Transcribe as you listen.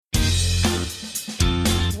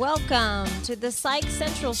Welcome to the Psych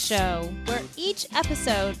Central Show, where each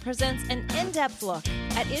episode presents an in-depth look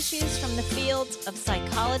at issues from the fields of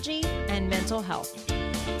psychology and mental health.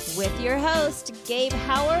 With your host, Gabe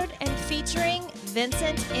Howard, and featuring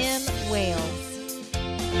Vincent M. Wales.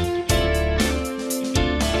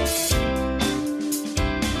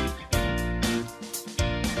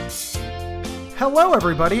 Hello,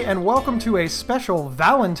 everybody, and welcome to a special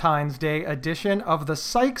Valentine's Day edition of the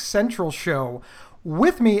Psych Central Show.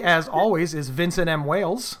 With me, as always, is Vincent M.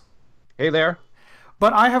 Wales. Hey there.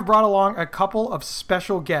 But I have brought along a couple of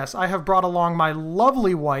special guests. I have brought along my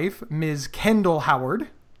lovely wife, Ms. Kendall Howard.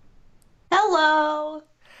 Hello.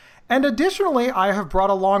 And additionally, I have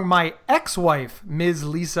brought along my ex-wife, Ms.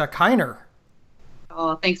 Lisa Kiner.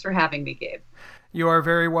 Oh, thanks for having me, Gabe. You are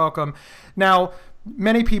very welcome. Now,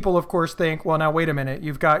 many people, of course, think, well, now, wait a minute.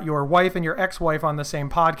 You've got your wife and your ex-wife on the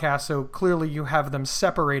same podcast, so clearly you have them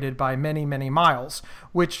separated by many, many miles,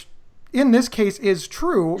 which in this case is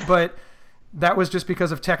true, but that was just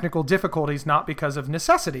because of technical difficulties, not because of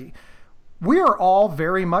necessity. We are all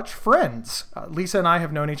very much friends. Lisa and I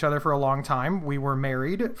have known each other for a long time. We were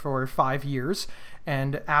married for 5 years,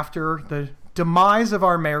 and after the demise of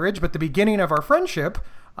our marriage, but the beginning of our friendship,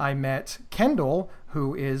 I met Kendall,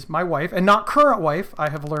 who is my wife, and not current wife. I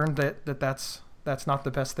have learned that's not the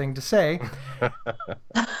best thing to say.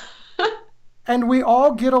 And we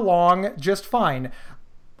all get along just fine.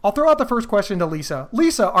 I'll throw out the first question to Lisa.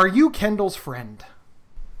 Lisa, are you Kendall's friend?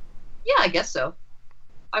 Yeah, I guess so.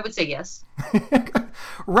 I would say yes.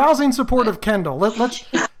 Rousing support of Kendall. Let's.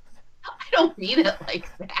 I don't mean it like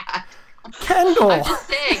that. Kendall. I'm just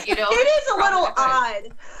saying, it is a little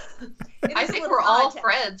odd. I think we're all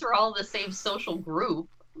friends. We're all in the same social group.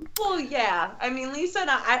 Well, yeah. I mean, Lisa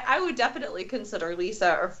and I would definitely consider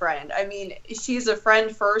Lisa a friend. I mean, she's a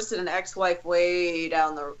friend first and an ex-wife way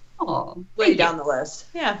down the list.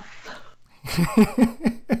 Yeah.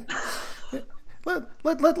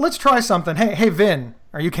 Let's try something. Hey, Vin,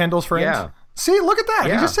 are you Kendall's friend? Yeah. See, look at that.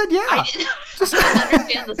 Yeah. You just said yeah. I don't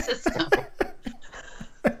understand the system.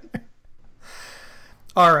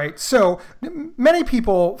 All right. So many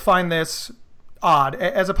people find this odd.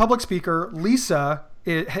 As a public speaker, Lisa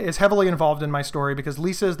is heavily involved in my story because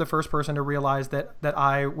Lisa is the first person to realize that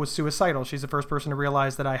I was suicidal. She's the first person to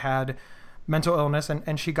realize that I had mental illness,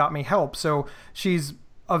 and she got me help. So she's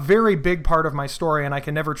a very big part of my story, and I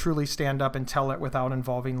can never truly stand up and tell it without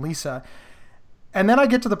involving Lisa. And then I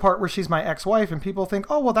get to the part where she's my ex-wife, and people think,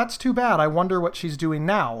 oh, well, that's too bad. I wonder what she's doing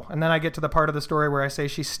now. And then I get to the part of the story where I say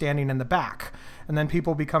she's standing in the back. And then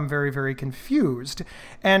people become very, very confused.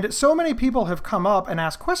 And so many people have come up and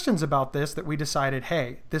asked questions about this that we decided,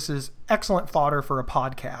 hey, this is excellent fodder for a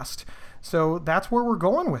podcast. So that's where we're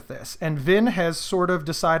going with this. And Vin has sort of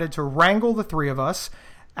decided to wrangle the three of us,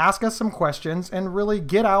 ask us some questions, and really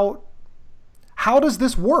get out, how does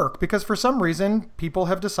this work? Because for some reason, people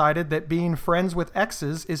have decided that being friends with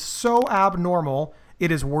exes is so abnormal,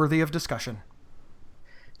 it is worthy of discussion.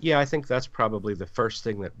 Yeah, I think that's probably the first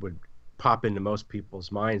thing that would pop into most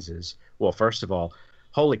people's minds is, well, first of all,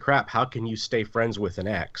 holy crap, how can you stay friends with an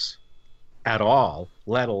ex at all,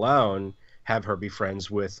 let alone have her be friends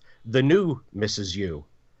with the new Mrs. U?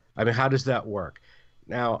 I mean, how does that work?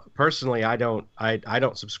 Now, personally, I don't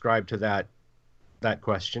subscribe to that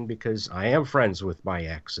question because I am friends with my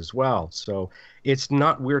ex as well. So it's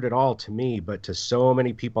not weird at all to me, but to so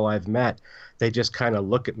many people I've met, they just kind of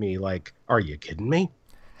look at me like, are you kidding me?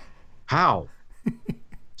 How?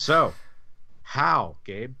 So, how,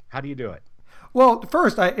 Gabe? How do you do it? Well,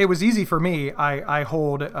 first, it was easy for me. I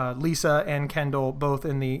hold Lisa and Kendall both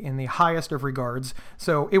in the highest of regards.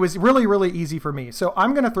 So it was really, really easy for me. So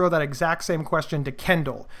I'm going to throw that exact same question to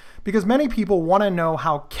Kendall, because many people want to know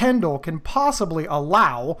how Kendall can possibly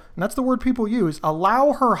allow, and that's the word people use,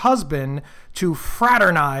 allow her husband to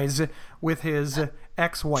fraternize with his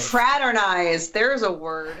ex-wife. Fraternize. There's a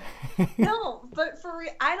word. No, but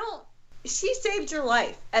she saved your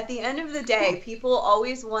life. At the end of the day, people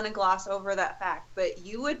always want to gloss over that fact, but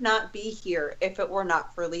you would not be here if it were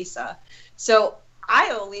not for Lisa. So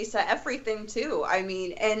I owe Lisa everything too. I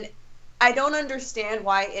mean, and I don't understand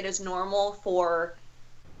why it is normal for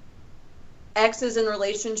exes in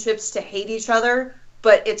relationships to hate each other,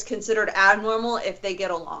 but it's considered abnormal if they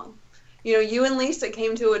get along. You know, you and Lisa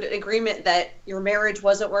came to an agreement that your marriage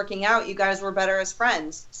wasn't working out. You guys were better as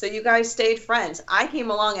friends. So you guys stayed friends. I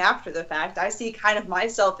came along after the fact. I see kind of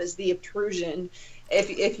myself as the obtrusion,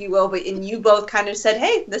 if you will. And you both kind of said,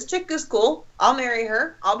 hey, this chick is cool. I'll marry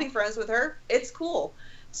her. I'll be friends with her. It's cool.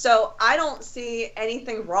 So I don't see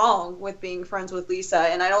anything wrong with being friends with Lisa,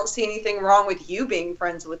 and I don't see anything wrong with you being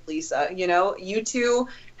friends with Lisa. You know, you two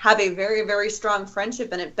have a very, very strong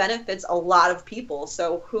friendship, and it benefits a lot of people.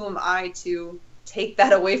 So who am I to take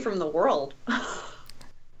that away from the world? Wow.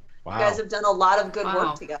 You guys have done a lot of good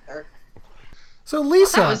work together. So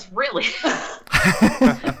Lisa, that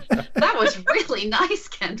was really nice,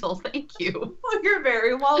 Kendall. Thank you. Well, you're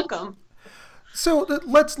very welcome. So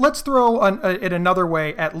let's throw it another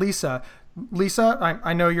way at Lisa. Lisa,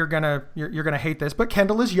 I know you're gonna hate this, but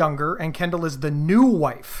Kendall is younger, and Kendall is the new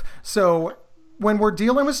wife. So when we're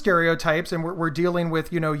dealing with stereotypes and we're dealing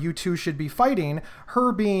with, you two should be fighting,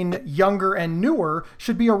 her being younger and newer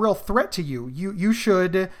should be a real threat to you. You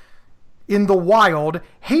should, in the wild,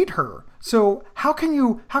 hate her. So how can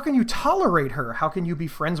you tolerate her? How can you be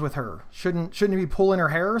friends with her? Shouldn't you be pulling her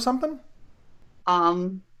hair or something?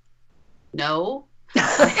 No.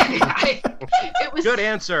 It was good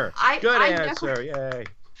answer. Good answer. Yay.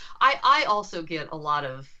 I also get a lot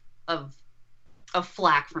of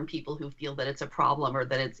flack from people who feel that it's a problem or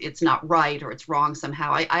that it's not right or it's wrong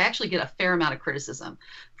somehow. I actually get a fair amount of criticism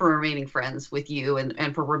for remaining friends with you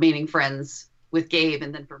and for remaining friends with Gabe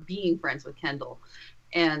and then for being friends with Kendall.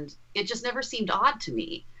 And it just never seemed odd to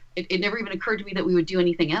me. It never even occurred to me that we would do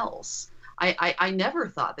anything else. I never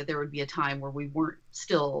thought that there would be a time where we weren't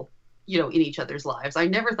still in each other's lives. I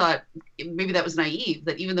never thought, maybe that was naive,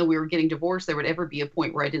 that even though we were getting divorced, there would ever be a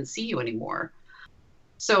point where I didn't see you anymore.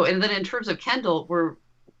 So, and then in terms of Kendall,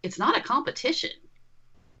 it's not a competition.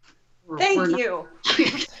 Thank you.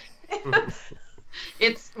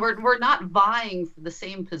 We're not vying for the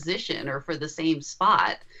same position or for the same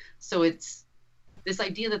spot. So it's this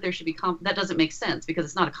idea that there should be that doesn't make sense because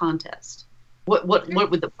it's not a contest. What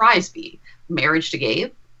would the prize be? Marriage to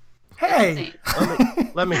Gabe? Hey,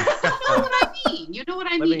 let me. You know what I mean. You know what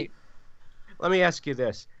I mean. Let me ask you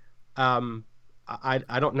this.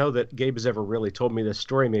 I don't know that Gabe has ever really told me this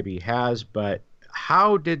story. Maybe he has, but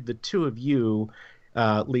how did the two of you,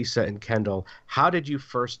 Lisa and Kendall, how did you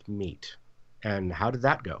first meet, and how did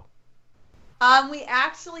that go?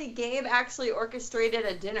 Gabe actually orchestrated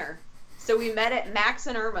a dinner. So we met at Max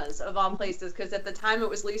and Irma's, of all places, because at the time it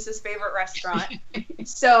was Lisa's favorite restaurant.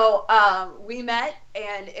 So we met,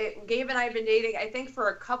 and Gabe and I have been dating, I think, for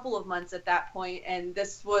a couple of months at that point. And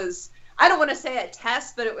this was, I don't want to say a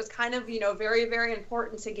test, but it was kind of, very, very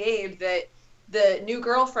important to Gabe that the new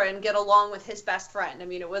girlfriend get along with his best friend. I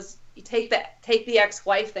mean, it was, you take the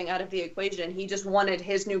ex-wife thing out of the equation. He just wanted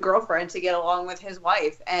his new girlfriend to get along with his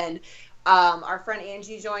wife. And our friend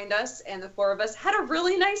Angie joined us, and the four of us had a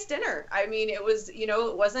really nice dinner. I mean, it was,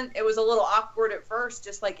 it was a little awkward at first,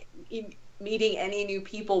 just like meeting any new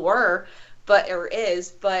people is, but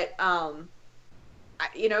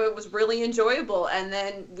it was really enjoyable. And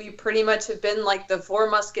then we pretty much have been like the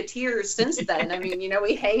Four Musketeers since then. I mean,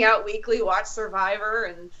 we hang out weekly, watch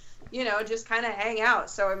Survivor, and, just kind of hang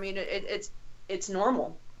out. So, I mean, it's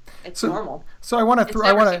normal. It's normal. So I want to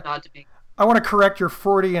correct your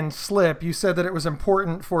Freudian slip. You said that it was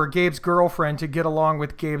important for Gabe's girlfriend to get along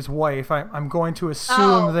with Gabe's wife. I'm going to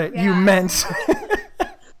assume that you meant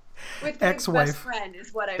with ex-wife. Best friend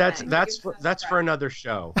is what I meant. That's for another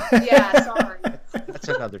show. Yeah, sorry. That's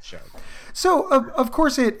another show. So of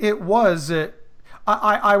course it was.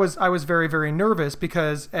 I was very, very nervous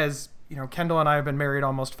because, as Kendall and I have been married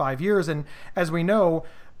almost 5 years, and as we know,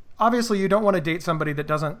 obviously you don't want to date somebody that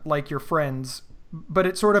doesn't like your friends. But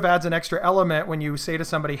it sort of adds an extra element when you say to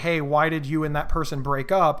somebody, hey, why did you and that person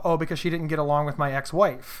break up? Oh, because she didn't get along with my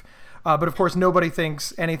ex-wife. But of course, nobody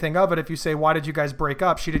thinks anything of it if you say, why did you guys break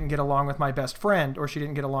up? She didn't get along with my best friend, or she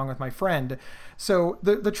didn't get along with my friend. So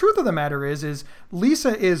the truth of the matter is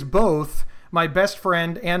Lisa is both my best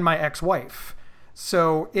friend and my ex-wife.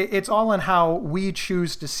 So it's all in how we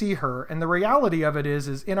choose to see her. And the reality of it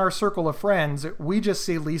is in our circle of friends, we just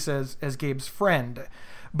see Lisa as Gabe's friend.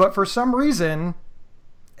 But for some reason,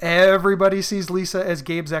 everybody sees Lisa as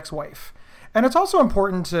Gabe's ex-wife. And it's also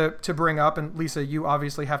important to bring up, and Lisa, you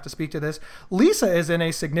obviously have to speak to this, Lisa is in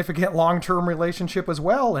a significant long-term relationship as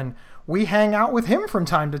well, and we hang out with him from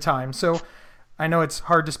time to time. So I know it's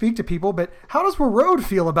hard to speak to people, but how does Warroad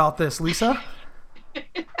feel about this, Lisa?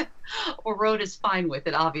 Warroad is fine with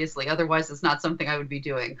it, obviously. Otherwise, it's not something I would be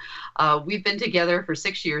doing. We've been together for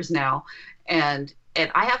 6 years now, and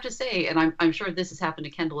I have to say, and I'm sure this has happened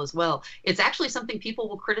to Kendall as well, it's actually something people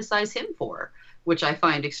will criticize him for, which I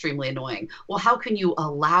find extremely annoying. Well, how can you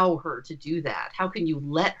allow her to do that? How can you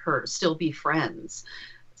let her still be friends?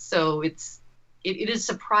 So it is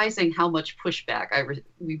surprising how much pushback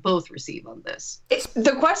we both receive on this.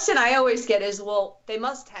 The question I always get is, well, they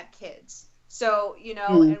must have kids. So,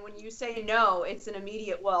 and when you say no, it's an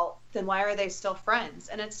immediate, well, then why are they still friends?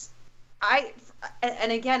 And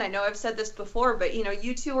and again, I know I've said this before, but,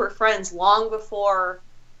 you two were friends long before,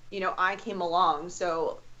 I came along.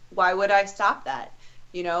 So why would I stop that?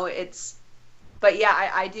 But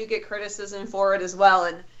yeah, I do get criticism for it as well.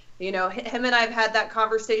 And, him and I've had that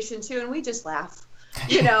conversation too, and we just laugh,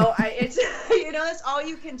 it's, that's all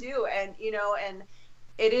you can do. And, and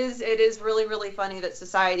it is really, really funny that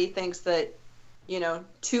society thinks that,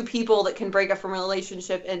 two people that can break up from a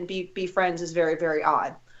relationship and be friends is very, very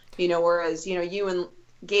odd. Whereas, you and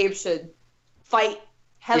Gabe should fight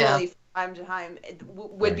heavily from time to time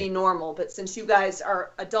would be normal. But since you guys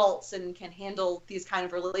are adults and can handle these kind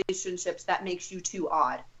of relationships, that makes you two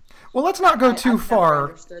odd. Well, let's not go too far. Never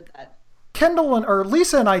understood that.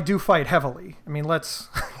 Lisa and I do fight heavily. I mean, let's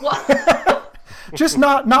just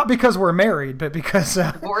not because we're married, but because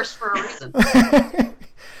divorced for a reason.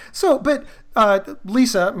 So, but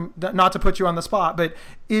Lisa, not to put you on the spot, but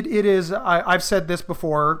it is, I've said this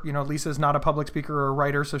before, Lisa's not a public speaker or a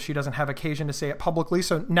writer, so she doesn't have occasion to say it publicly.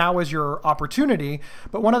 So now is your opportunity.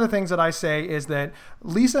 But one of the things that I say is that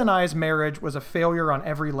Lisa and I's marriage was a failure on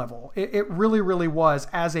every level. It really, really was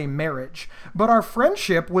as a marriage. But our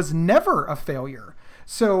friendship was never a failure.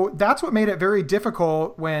 So that's what made it very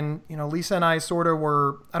difficult when, Lisa and I sort of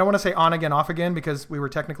were, I don't want to say on again, off again, because we were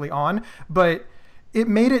technically on, but it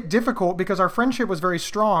made it difficult because our friendship was very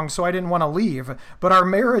strong, so I didn't want to leave. But our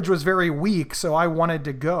marriage was very weak, so I wanted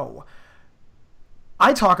to go.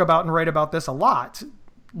 I talk about and write about this a lot.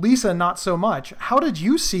 Lisa, not so much. How did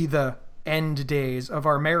you see the end days of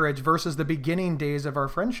our marriage versus the beginning days of our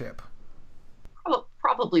friendship?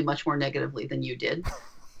 Probably much more negatively than you did.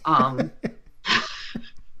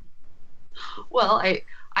 Well, I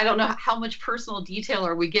don't know how much personal detail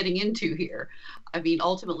are we getting into here. I mean,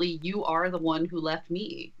 ultimately, you are the one who left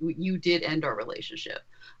me. You did end our relationship.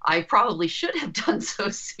 I probably should have done so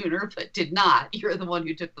sooner, but did not. You're the one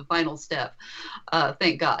who took the final step.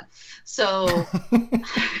 Thank God. So,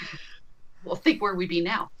 well, think where we'd be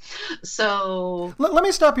now. So let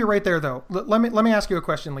me stop you right there, though. Let me ask you a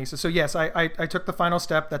question, Lisa. So yes, I took the final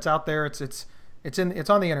step. That's out there. It's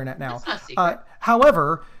on the internet now. It's not a secret.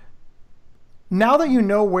 However, now that you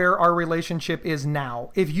know where our relationship is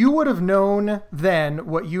now, if you would have known then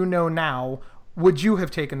what you know now, would you have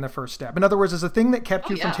taken the first step? In other words, is the thing that kept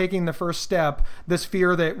you from taking the first step this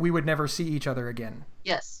fear that we would never see each other again?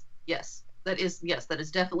 Yes. That is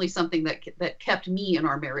definitely something that kept me in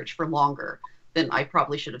our marriage for longer than I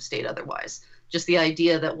probably should have stayed otherwise. Just the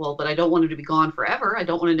idea that, well, but I don't want him to be gone forever. I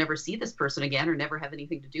don't want to never see this person again or never have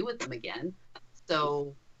anything to do with them again.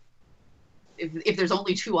 So if there's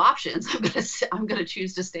only two options, I'm gonna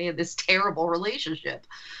choose to stay in this terrible relationship.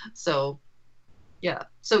 So yeah.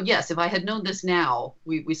 So yes, if I had known this now,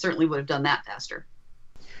 we certainly would have done that faster.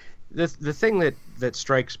 The thing that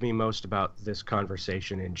strikes me most about this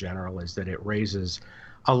conversation in general is that it raises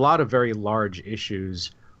a lot of very large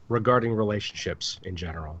issues regarding relationships in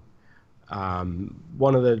general.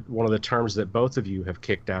 One of the terms that both of you have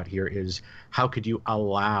kicked out here is, how could you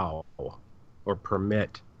allow or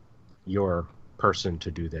permit your person to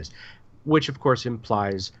do this, which of course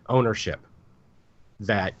implies ownership,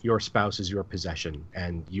 that your spouse is your possession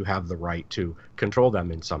and you have the right to control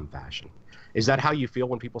them in some fashion. Is that how you feel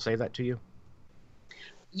when people say that to you?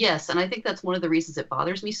 Yes, and I think that's one of the reasons it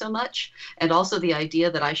bothers me so much, and also the idea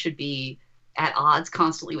that I should be at odds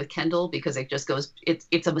constantly with Kendall, because it just goes,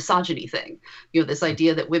 it's a misogyny thing, this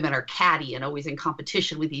idea that women are catty and always in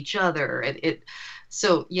competition with each other, and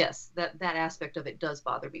so yes, that aspect of it does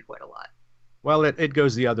bother me quite a lot. Well, it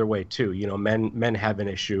goes the other way too. Men have an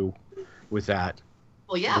issue with that.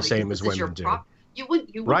 Well, yeah, the same as women do. You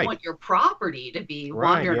wouldn't want your property to be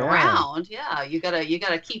wandering around. Yeah, you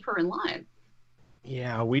gotta keep her in line.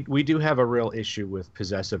 Yeah, we do have a real issue with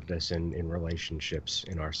possessiveness in relationships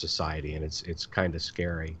in our society, and it's kind of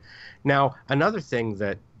scary. Now, another thing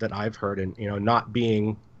that I've heard, and not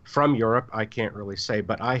being from Europe, I can't really say,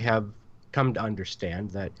 but I have come to understand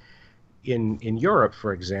that in Europe,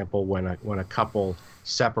 for example, when a couple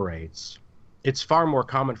separates, it's far more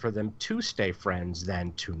common for them to stay friends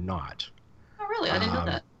than to not. Oh, really? I didn't know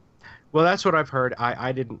that. Well, that's what I've heard.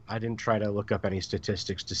 I didn't try to look up any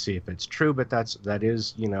statistics to see if it's true, but that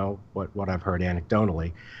is what I've heard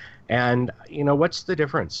anecdotally. And what's the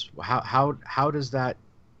difference? How does that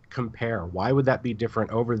compare? Why would that be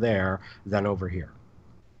different over there than over here?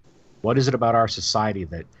 What is it about our society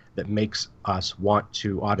that makes us want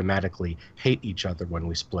to automatically hate each other when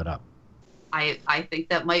we split up? I think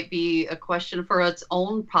that might be a question for its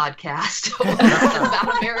own podcast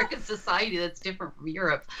about American society that's different from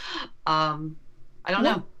Europe. I don't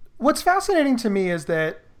know. What's fascinating to me is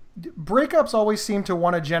that breakups always seem to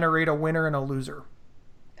want to generate a winner and a loser.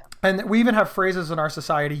 And we even have phrases in our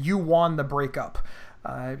society, you won the breakup.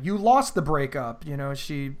 You lost the breakup. You know,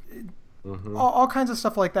 all kinds of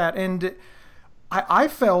stuff like that. And I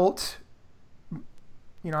felt,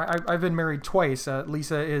 you know, I've been married twice.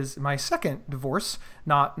 Lisa is my second divorce,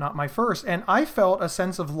 not my first. And I felt a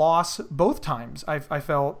sense of loss both times. I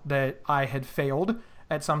felt that I had failed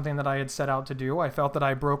at something that I had set out to do. I felt that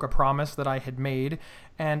I broke a promise that I had made.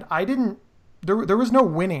 And there was no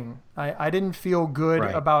winning. I didn't feel good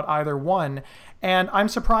about either one. And I'm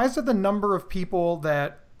surprised at the number of people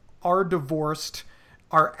that are divorced,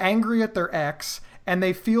 are angry at their ex, and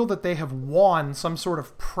they feel that they have won some sort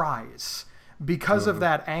of prize because of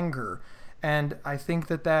that anger. And I think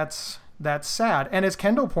that that's sad. And as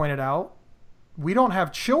Kendall pointed out, we don't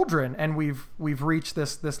have children, and we've reached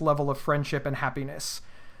this level of friendship and happiness.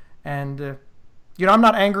 And you know, I'm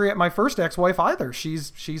not angry at my first ex-wife either.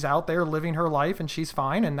 She's out there living her life, and she's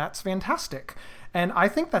fine, and that's fantastic. And I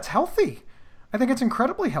think that's healthy. I think it's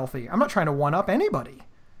incredibly healthy. I'm not trying to one-up anybody.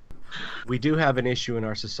 We do have an issue in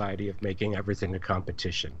our society of making everything a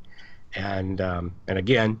competition. And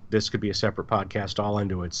again, this could be a separate podcast all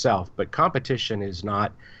unto itself, but competition is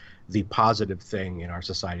not the positive thing in our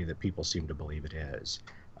society that people seem to believe it is.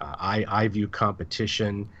 I view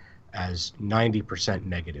competition as 90%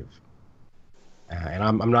 negative. And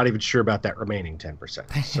I'm not even sure about that remaining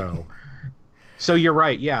 10%. So you're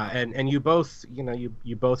right. Yeah. And you both, you know,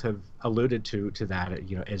 you both have alluded to that,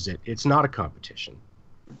 you know, it's not a competition.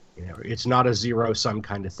 You know, it's not a zero-sum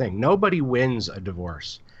kind of thing. Nobody wins a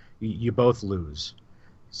divorce. You both lose.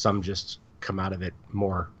 Some just come out of it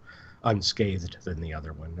more unscathed than the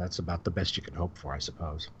other one. That's about the best you can hope for, I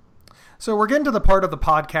suppose. So we're getting to the part of the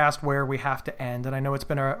podcast where we have to end, and I know it's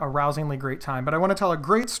been a rousingly great time, but I want to tell a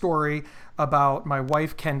great story about my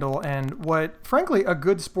wife, Kendall, and what, frankly, a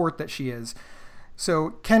good sport that she is.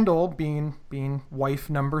 So Kendall, being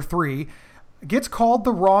wife number 3, gets called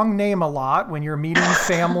the wrong name a lot when you're meeting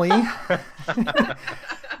family.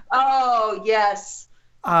 Oh, yes.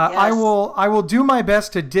 Yes. I will do my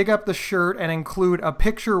best to dig up the shirt and include a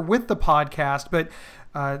picture with the podcast, but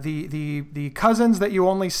the cousins that you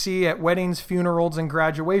only see at weddings, funerals, and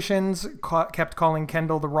graduations kept calling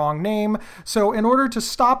Kendall the wrong name. So in order to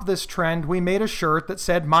stop this trend, we made a shirt that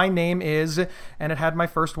said "My name is," and it had my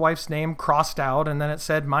first wife's name crossed out, and then it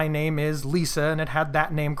said "My name is Lisa," and it had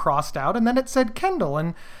that name crossed out, and then it said Kendall,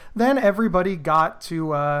 and then everybody got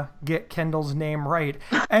to get Kendall's name right.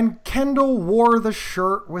 And Kendall wore the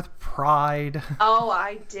shirt with pride. Oh,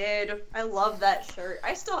 I did. I love that shirt.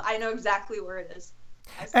 I know exactly where it is.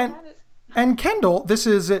 And Kendall, this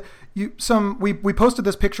is we posted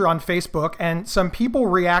this picture on Facebook, and some people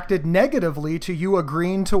reacted negatively to you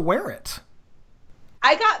agreeing to wear it.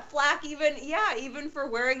 I got flack even for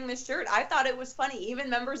wearing this shirt. I thought it was funny. Even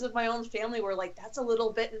members of my own family were like, "That's a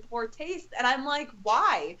little bit in poor taste." And I'm like,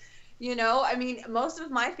 why? You know, I mean, most of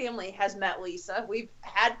my family has met Lisa. We've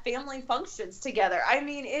had family functions together. I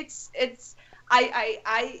mean, if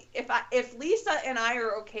Lisa and I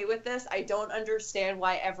are okay with this, I don't understand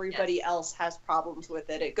why everybody else has problems with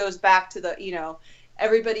it. It goes back to the, you know,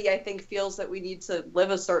 everybody I think feels that we need to live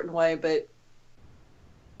a certain way, but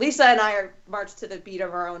Lisa and I are marched to the beat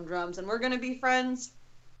of our own drums, and we're going to be friends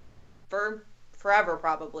for forever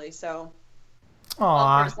probably. So,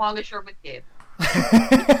 well, for as long as you're with Gabe.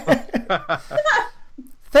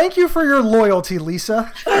 Thank you for your loyalty,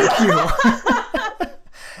 Lisa. Thank you.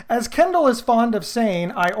 As Kendall is fond of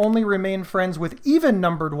saying, I only remain friends with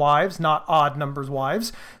even-numbered wives, not odd-numbered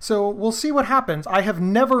wives. So we'll see what happens. I have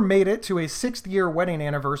never made it to a 6th-year wedding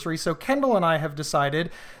anniversary, so Kendall and I have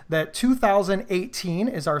decided that 2018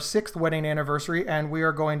 is our 6th wedding anniversary, and we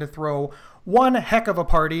are going to throw one heck of a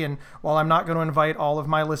party. And while I'm not going to invite all of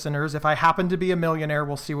my listeners, if I happen to be a millionaire,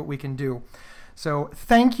 we'll see what we can do. So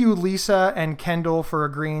thank you, Lisa and Kendall, for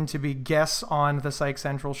agreeing to be guests on the Psych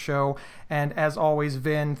Central show. And as always,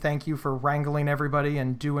 Vin, thank you for wrangling everybody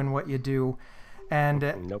and doing what you do.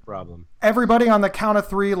 And no problem. Everybody, on the count of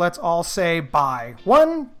 3, let's all say bye.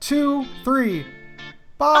 1, 2, 3.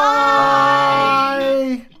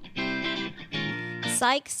 Bye!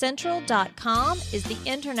 PsychCentral.com is the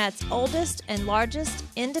internet's oldest and largest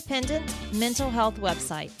independent mental health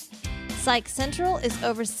website. Psych Central is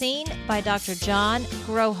overseen by Dr. John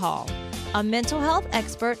Grohol, a mental health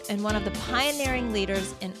expert and one of the pioneering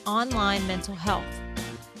leaders in online mental health.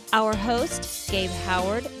 Our host, Gabe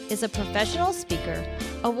Howard, is a professional speaker,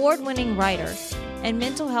 award-winning writer, and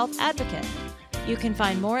mental health advocate. You can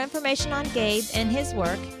find more information on Gabe and his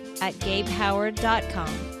work at GabeHoward.com.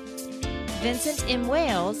 Vincent M.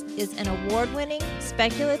 Wales is an award-winning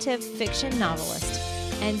speculative fiction novelist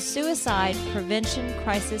and suicide prevention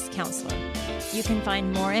crisis counselor. You can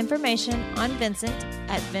find more information on Vincent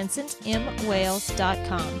at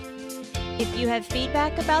vincentmwales.com. If you have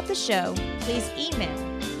feedback about the show, please email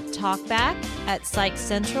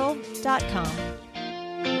talkback@psychcentral.com.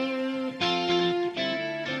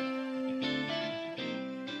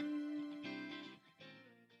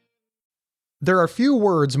 There are few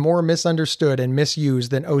words more misunderstood and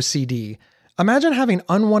misused than OCD. Imagine having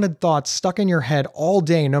unwanted thoughts stuck in your head all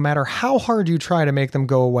day, no matter how hard you try to make them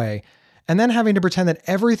go away, and then having to pretend that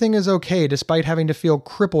everything is okay despite having to feel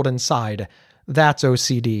crippled inside. That's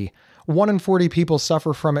OCD. 1 in 40 people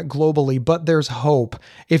suffer from it globally, but there's hope.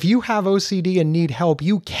 If you have OCD and need help,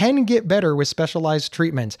 you can get better with specialized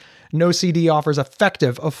treatment. NoCD offers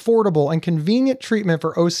effective, affordable, and convenient treatment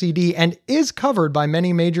for OCD and is covered by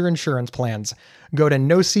many major insurance plans. Go to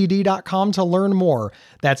nocd.com to learn more.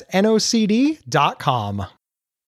 That's nocd.com.